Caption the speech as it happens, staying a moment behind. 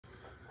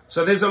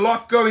So there's a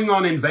lot going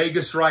on in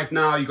Vegas right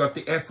now. You got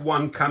the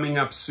F1 coming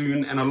up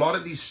soon, and a lot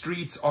of these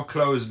streets are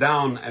closed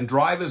down, and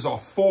drivers are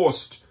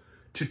forced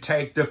to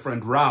take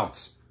different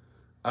routes.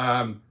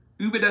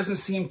 Uber doesn't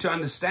seem to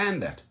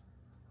understand that,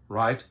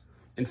 right?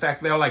 In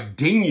fact, they'll like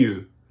ding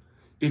you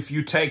if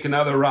you take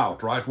another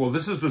route, right? Well,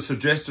 this is the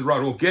suggested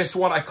route. Well, guess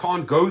what? I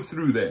can't go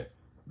through there.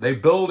 They're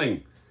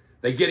building.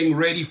 They're getting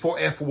ready for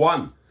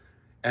F1.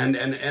 And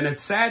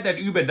it's sad that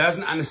Uber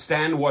doesn't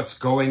understand what's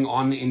going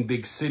on in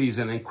big cities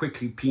and then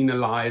quickly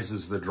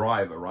penalizes the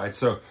driver, right?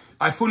 So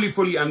I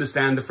fully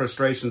understand the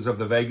frustrations of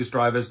the Vegas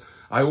drivers.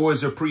 I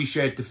always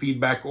appreciate the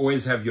feedback,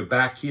 always have your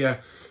back here.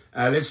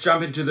 Let's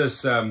jump into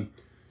this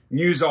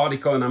news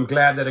article, and I'm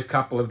glad that a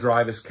couple of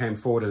drivers came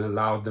forward and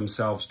allowed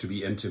themselves to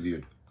be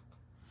interviewed.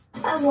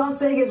 As Las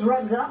Vegas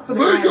revs up for the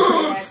Grand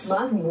Prix next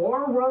month,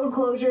 more road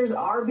closures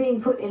are being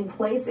put in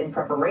place in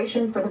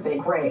preparation for the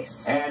big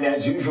race. And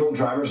as usual,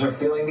 drivers are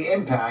feeling the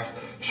impact.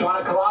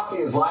 Shauna Kalafi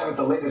is live at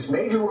the latest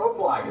major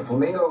roadblock at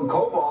Flamingo and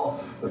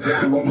Koval with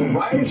the local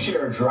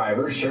Rideshare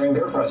drivers sharing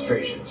their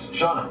frustrations.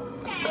 Shauna.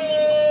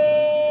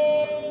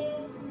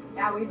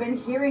 Yeah, we've been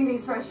hearing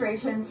these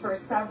frustrations for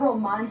several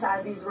months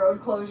as these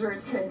road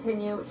closures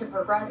continue to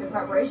progress in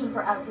preparation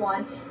for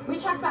F1. We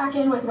checked back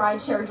in with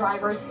rideshare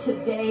drivers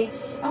today,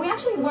 and we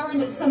actually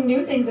learned some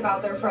new things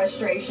about their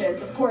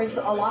frustrations. Of course,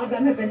 a lot of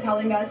them have been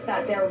telling us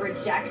that they're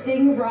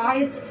rejecting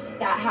rides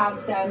that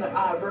have them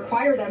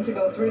require them to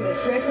go through the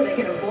strip so they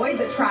can avoid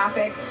the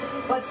traffic.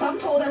 But some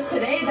told us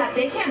today that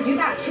they can't do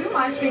that too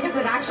much because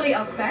it actually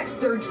affects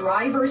their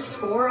driver's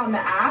score on the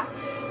app.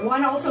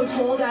 One also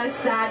told us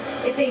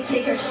that if they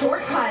take a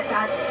shortcut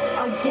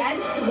that's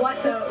against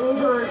what the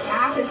Uber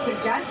app is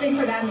suggesting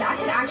for them, that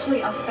could actually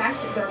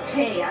affect their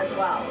pay as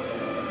well.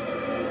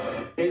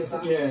 It's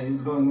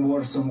going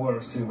worse and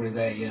worse every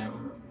day, yeah.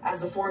 As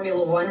the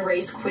Formula One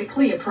race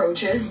quickly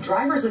approaches,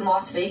 drivers in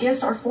Las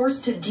Vegas are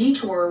forced to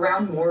detour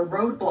around more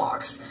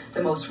roadblocks.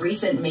 The most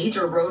recent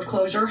major road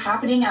closure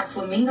happening at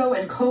Flamingo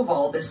and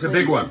Koval this week. It's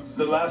a big one.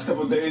 The last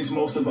couple of days,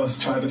 most of us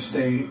try to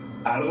stay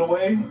out of the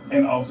way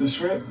and off the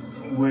strip,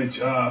 which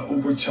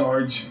Uber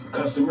charge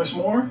customers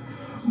more,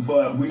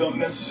 but we don't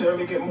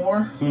necessarily get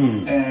more.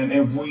 And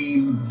if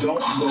we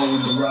don't go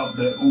the route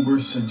that Uber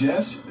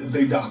suggests,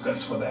 they dock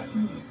us for that.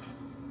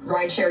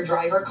 Rideshare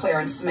driver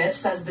Clarence Smith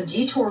says the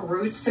detour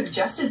routes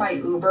suggested by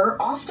Uber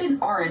often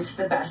aren't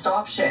the best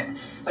option,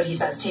 but he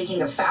says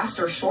taking a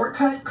faster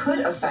shortcut could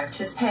affect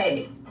his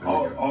pay.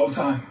 All the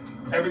time.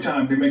 Every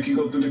time they make you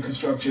go through the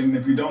construction.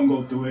 If you don't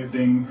go through it,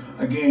 then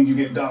again, you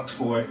get docked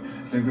for it.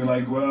 They'd be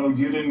like, well,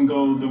 you didn't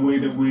go the way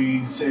that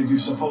we said you're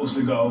supposed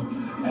to go.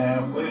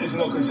 And it's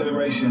no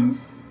consideration.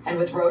 And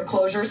with road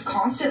closures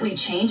constantly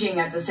changing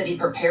as the city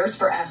prepares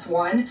for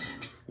F1. I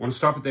want to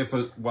stop it there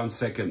for 1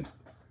 second.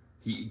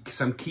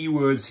 Some key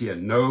words here,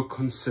 no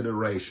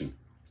consideration,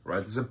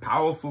 right? There's a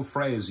powerful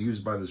phrase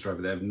used by this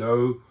driver. They have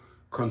no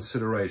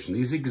consideration.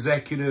 These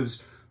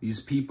executives, these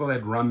people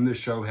that run the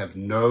show have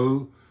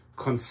no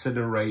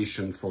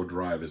consideration for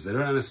drivers. They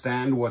don't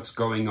understand what's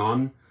going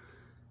on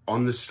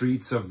the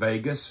streets of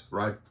Vegas,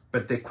 right?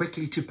 But they're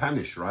quickly to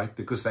punish, right?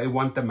 Because they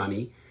want the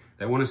money.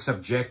 They want to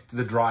subject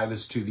the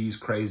drivers to these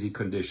crazy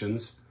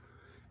conditions.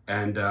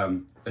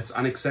 And it's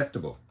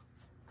unacceptable.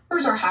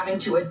 Are having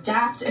to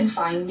adapt and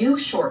find new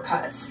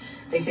shortcuts.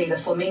 They say the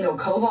Flamingo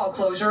Koval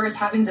closure is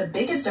having the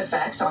biggest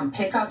effect on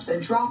pickups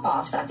and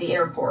drop-offs at the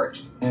airport.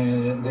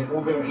 And the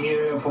Uber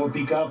area for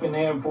pickup in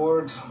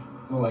airport,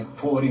 like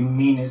 40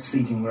 minutes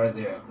sitting right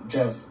there.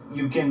 Just,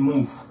 you can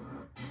move.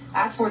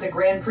 As for the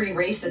Grand Prix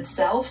race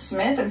itself,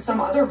 Smith and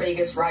some other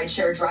Vegas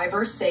rideshare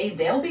drivers say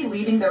they'll be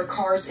leaving their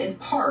cars in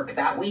park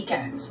that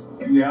weekend.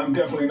 Yeah, I'm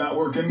definitely not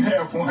working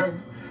there for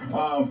him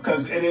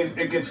because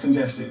it gets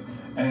congested.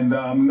 And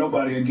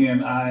nobody,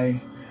 again,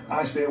 I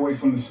stay away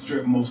from the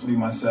strip mostly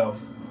myself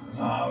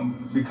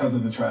because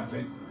of the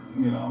traffic,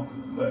 you know.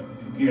 But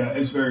yeah,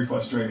 it's very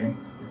frustrating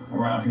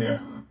around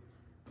here.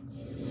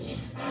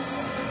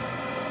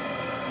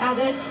 Now,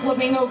 this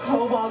Flamingo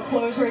Koval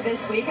closure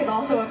this week is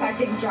also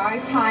affecting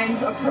drive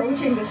times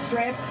approaching the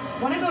strip.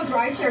 One of those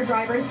rideshare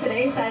drivers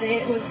today said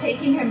it was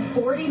taking him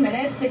 40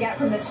 minutes to get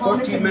from the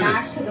Thomas and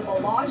Mack to the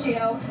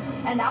Bellagio.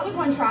 And that was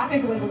when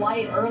traffic was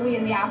light early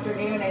in the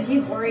afternoon. And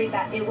he's worried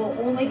that it will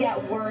only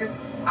get worse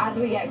as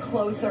we get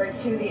closer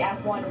to the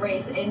F1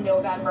 race in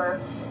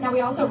November. Now,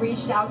 we also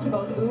reached out to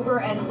both Uber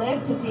and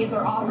Lyft to see if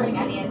they're offering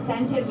any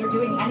incentives or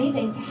doing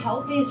anything to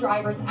help these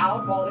drivers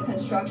out while the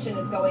construction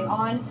is going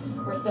on.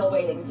 We're still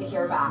waiting to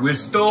hear back. We're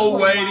still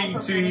waiting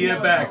to hear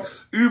back.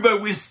 Uber,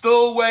 we're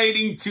still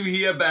waiting to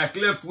hear back.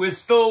 Lyft, we're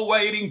still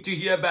waiting to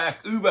hear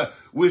back. Uber,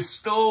 we're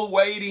still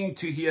waiting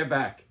to hear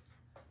back.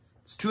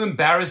 It's too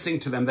embarrassing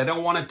to them. They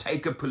don't want to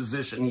take a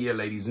position here,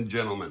 ladies and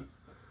gentlemen.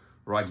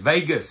 Right,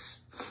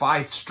 Vegas,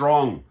 fight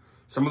strong.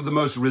 Some of the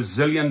most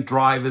resilient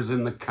drivers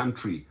in the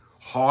country.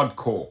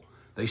 Hardcore.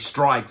 They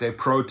strike, they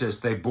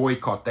protest, they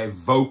boycott, they're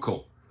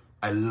vocal.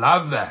 I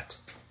love that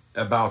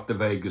about the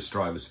Vegas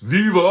drivers.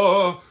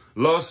 Viva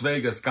Las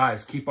Vegas.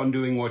 Guys, keep on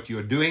doing what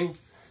you're doing.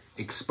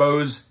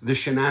 Expose the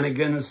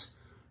shenanigans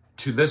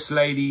to this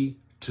lady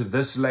to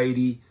this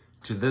lady,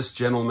 to this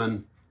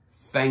gentleman,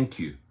 thank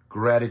you.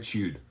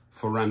 Gratitude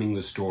for running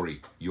the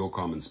story. Your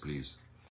comments, please.